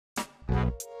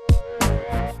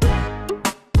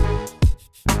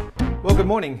Well, good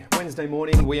morning. Wednesday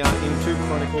morning, we are in 2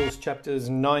 Chronicles chapters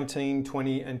 19,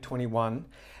 20 and 21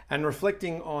 and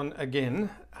reflecting on, again,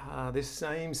 this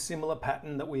same similar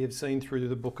pattern that we have seen through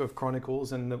the book of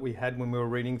Chronicles and that we had when we were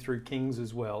reading through Kings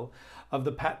as well, of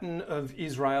the pattern of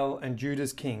Israel and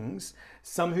Judah's kings,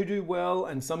 some who do well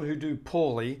and some who do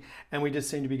poorly, and we just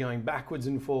seem to be going backwards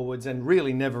and forwards and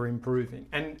really never improving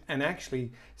and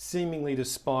actually seemingly to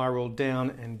spiral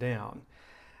down and down.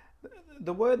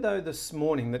 The word, though, this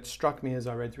morning that struck me as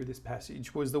I read through this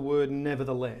passage was the word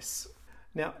nevertheless.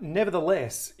 Now,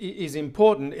 nevertheless is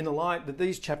important in the light that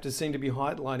these chapters seem to be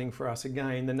highlighting for us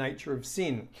again the nature of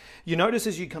sin. You notice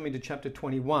as you come into chapter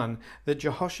 21 that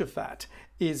Jehoshaphat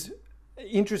is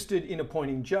interested in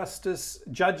appointing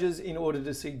judges in order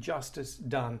to see justice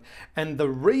done. And the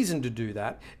reason to do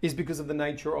that is because of the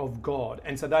nature of God.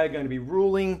 And so they are going to be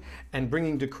ruling and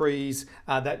bringing decrees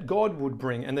that God would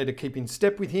bring, and they're to keep in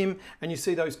step with him. And you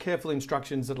see those careful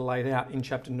instructions that are laid out in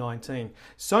chapter 19.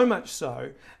 So much so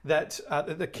that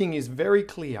the king is very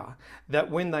clear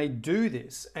that when they do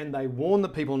this and they warn the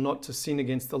people not to sin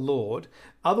against the Lord,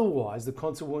 otherwise the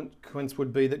consequence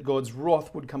would be that God's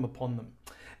wrath would come upon them.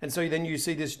 And so then you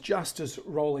see this justice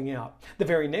rolling out. The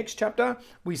very next chapter,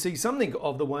 we see something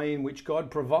of the way in which God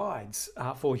provides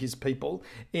for his people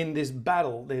in this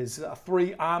battle. There's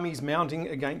 3 armies mounting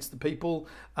against the people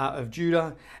of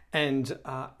Judah, and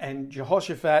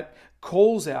Jehoshaphat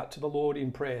calls out to the Lord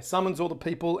in prayer, summons all the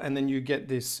people, and then you get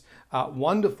this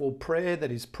wonderful prayer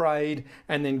that is prayed,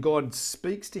 and then God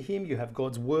speaks to him. You have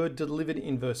God's word delivered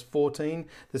in verse 14.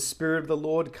 The Spirit of the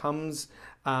Lord comes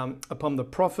upon the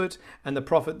prophet, and the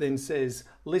prophet then says,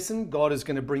 listen, God is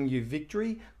going to bring you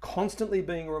victory, constantly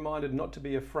being reminded not to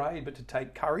be afraid, but to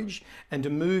take courage and to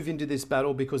move into this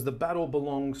battle because the battle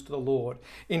belongs to the Lord.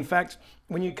 In fact,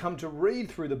 when you come to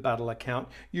read through the battle account,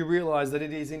 you realize that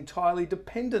it is entirely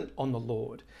dependent on the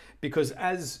Lord, because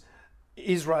as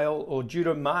Israel or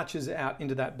Judah marches out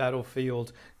into that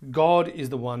battlefield, God is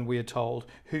the one, we are told,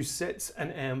 who sets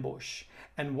an ambush.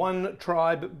 And one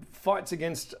tribe fights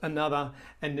against another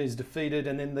and is defeated,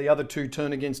 and then the other 2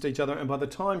 turn against each other. And by the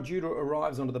time Judah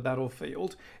arrives onto the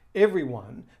battlefield,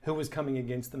 everyone who was coming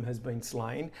against them has been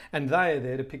slain, and they are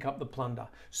there to pick up the plunder.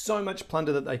 So much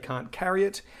plunder that they can't carry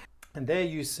it. And there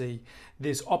you see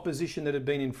this opposition that had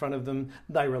been in front of them.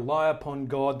 They rely upon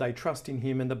God, they trust in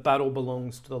him, and the battle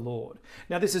belongs to the Lord.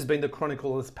 Now, this has been the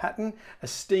chronicler's pattern,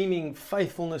 esteeming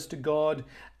faithfulness to God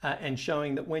and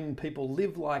showing that when people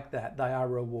live like that, they are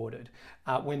rewarded.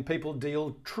 When people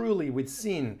deal truly with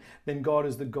sin, then God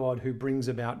is the God who brings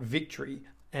about victory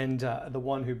and the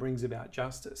one who brings about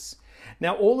justice.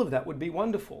 Now, all of that would be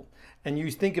wonderful. And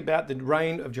you think about the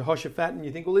reign of Jehoshaphat and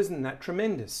you think, well, isn't that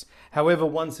tremendous? However,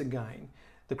 once again,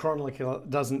 the chronicler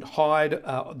doesn't hide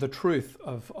the truth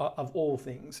of all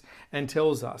things and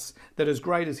tells us that as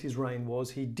great as his reign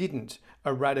was, he didn't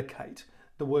eradicate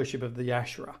the worship of the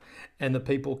Asherah. And the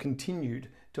people continued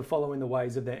to follow in the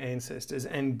ways of their ancestors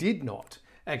and did not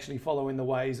actually follow in the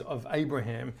ways of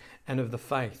Abraham and of the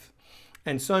faith.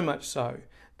 And so much so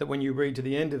that when you read to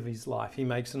the end of his life, he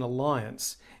makes an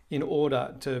alliance in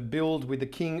order to build with the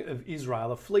king of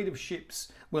Israel. A fleet of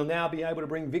ships will now be able to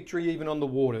bring victory even on the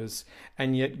waters,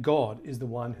 and yet God is the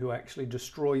one who actually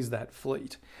destroys that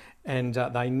fleet. And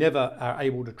they never are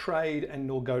able to trade and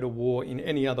nor go to war in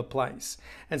any other place.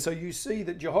 And so you see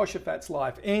that Jehoshaphat's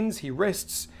life ends. He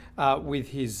rests with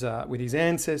his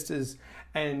ancestors,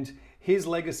 and his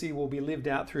legacy will be lived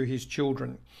out through his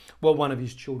children. Well, one of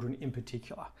his children in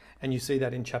particular. And you see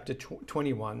that in chapter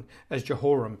 21 as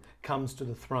Jehoram comes to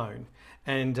the throne.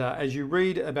 And as you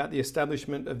read about the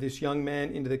establishment of this young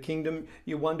man into the kingdom,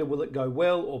 you wonder, will it go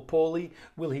well or poorly?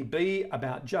 Will he be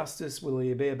about justice? Will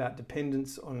he be about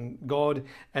dependence on God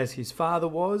as his father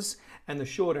was? And the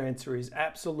short answer is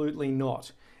absolutely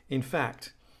not. In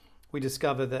fact, we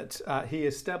discover that he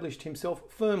established himself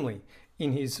firmly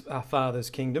in his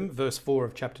father's kingdom, verse 4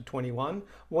 of chapter 21.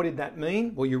 What did that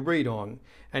mean? Well, you read on,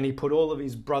 and he put all of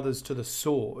his brothers to the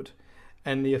sword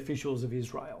and the officials of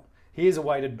Israel. Here's a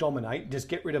way to dominate, just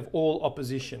get rid of all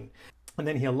opposition. And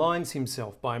then he aligns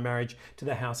himself by marriage to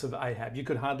the house of Ahab. You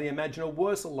could hardly imagine a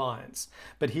worse alliance.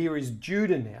 But here is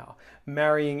Judah now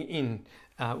marrying in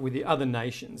with the other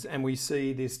nations, and we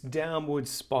see this downward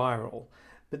spiral.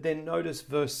 But then notice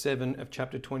verse 7 of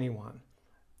chapter 21.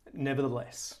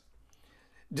 Nevertheless,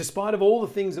 despite of all the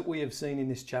things that we have seen in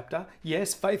this chapter,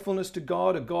 yes, faithfulness to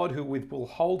God, a God who will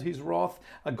hold his wrath,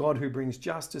 a God who brings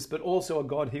justice, but also a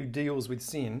God who deals with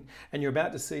sin. And you're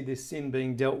about to see this sin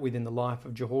being dealt with in the life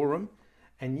of Jehoram.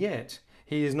 And yet,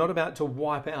 he is not about to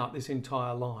wipe out this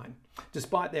entire line.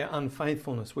 Despite their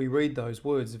unfaithfulness, we read those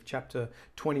words of chapter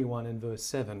 21 and verse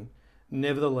 7.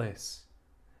 Nevertheless,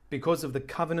 because of the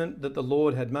covenant that the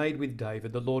Lord had made with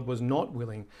David, the Lord was not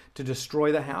willing to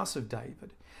destroy the house of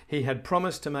David. He had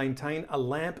promised to maintain a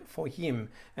lamp for him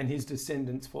and his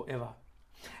descendants forever.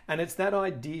 And it's that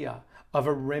idea of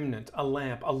a remnant, a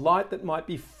lamp, a light that might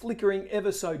be flickering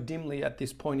ever so dimly at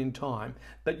this point in time,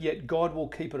 but yet God will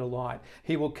keep it alight.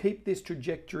 He will keep this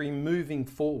trajectory moving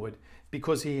forward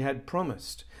because he had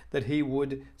promised that he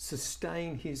would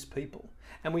sustain his people.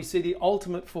 And we see the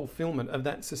ultimate fulfillment of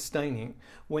that sustaining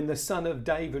when the Son of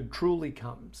David truly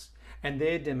comes and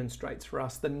there demonstrates for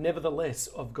us the nevertheless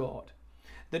of God.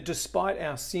 That despite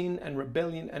our sin and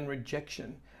rebellion and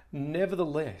rejection,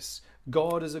 nevertheless,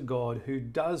 God is a God who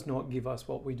does not give us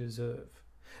what we deserve.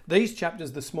 These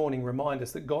chapters this morning remind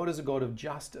us that God is a God of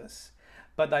justice,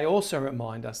 but they also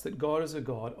remind us that God is a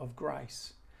God of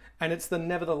grace. And it's the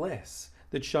nevertheless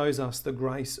that shows us the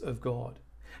grace of God.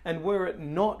 And were it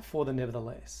not for the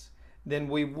nevertheless, then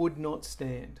we would not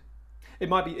stand. It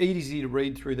might be easy to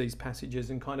read through these passages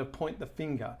and kind of point the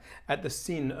finger at the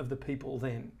sin of the people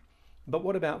then. But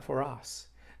what about for us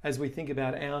as we think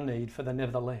about our need for the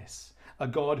nevertheless? A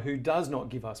God who does not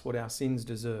give us what our sins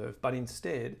deserve, but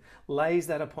instead lays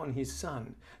that upon his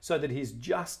Son so that his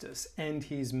justice and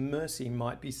his mercy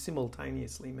might be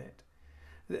simultaneously met.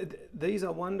 These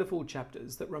are wonderful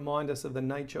chapters that remind us of the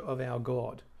nature of our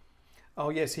God. Oh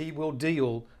yes, he will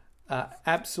deal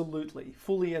absolutely,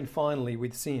 fully and finally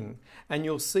with sin. And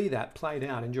you'll see that played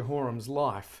out in Jehoram's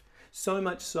life. So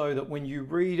much so that when you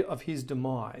read of his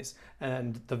demise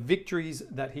and the victories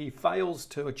that he fails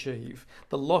to achieve,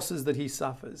 the losses that he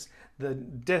suffers, the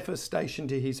devastation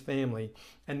to his family,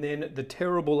 and then the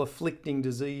terrible afflicting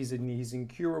disease in his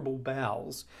incurable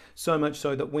bowels, so much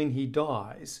so that when he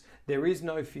dies, there is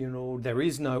no funeral, there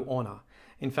is no honour.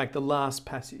 In fact, the last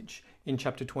passage in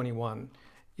chapter 21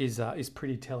 is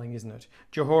pretty telling, isn't it?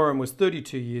 Jehoram was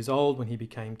 32 years old when he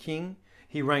became king.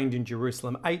 He reigned in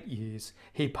Jerusalem 8 years.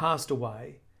 He passed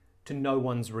away to no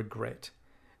one's regret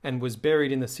and was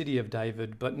buried in the city of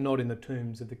David, but not in the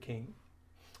tombs of the king.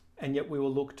 And yet we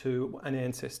will look to an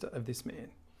ancestor of this man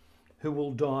who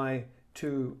will die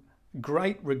to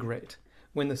great regret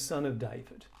when the Son of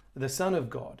David, the Son of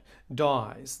God,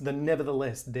 dies the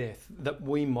nevertheless death that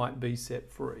we might be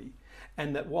set free.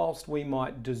 And that whilst we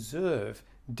might deserve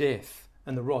death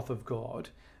and the wrath of God,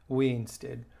 we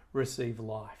instead receive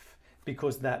life.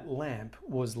 Because that lamp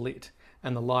was lit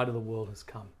and the light of the world has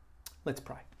come. Let's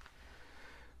pray.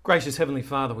 Gracious Heavenly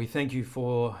Father, we thank you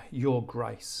for your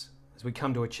grace as we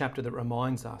come to a chapter that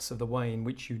reminds us of the way in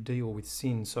which you deal with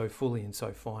sin so fully and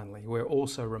so finely. We're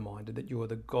also reminded that you are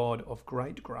the God of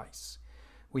great grace.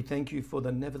 We thank you for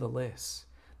the nevertheless,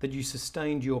 that you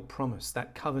sustained your promise,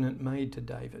 that covenant made to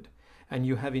David, and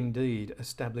you have indeed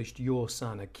established your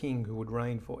Son, a king who would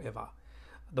reign forever,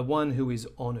 the one who is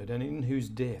honoured and in whose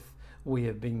death we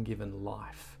have been given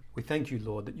life. We thank you,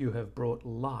 Lord, that you have brought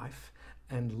life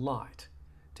and light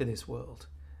to this world.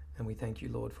 And we thank you,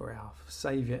 Lord, for our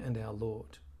Saviour and our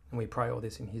Lord. And we pray all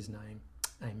this in his name.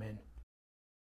 Amen.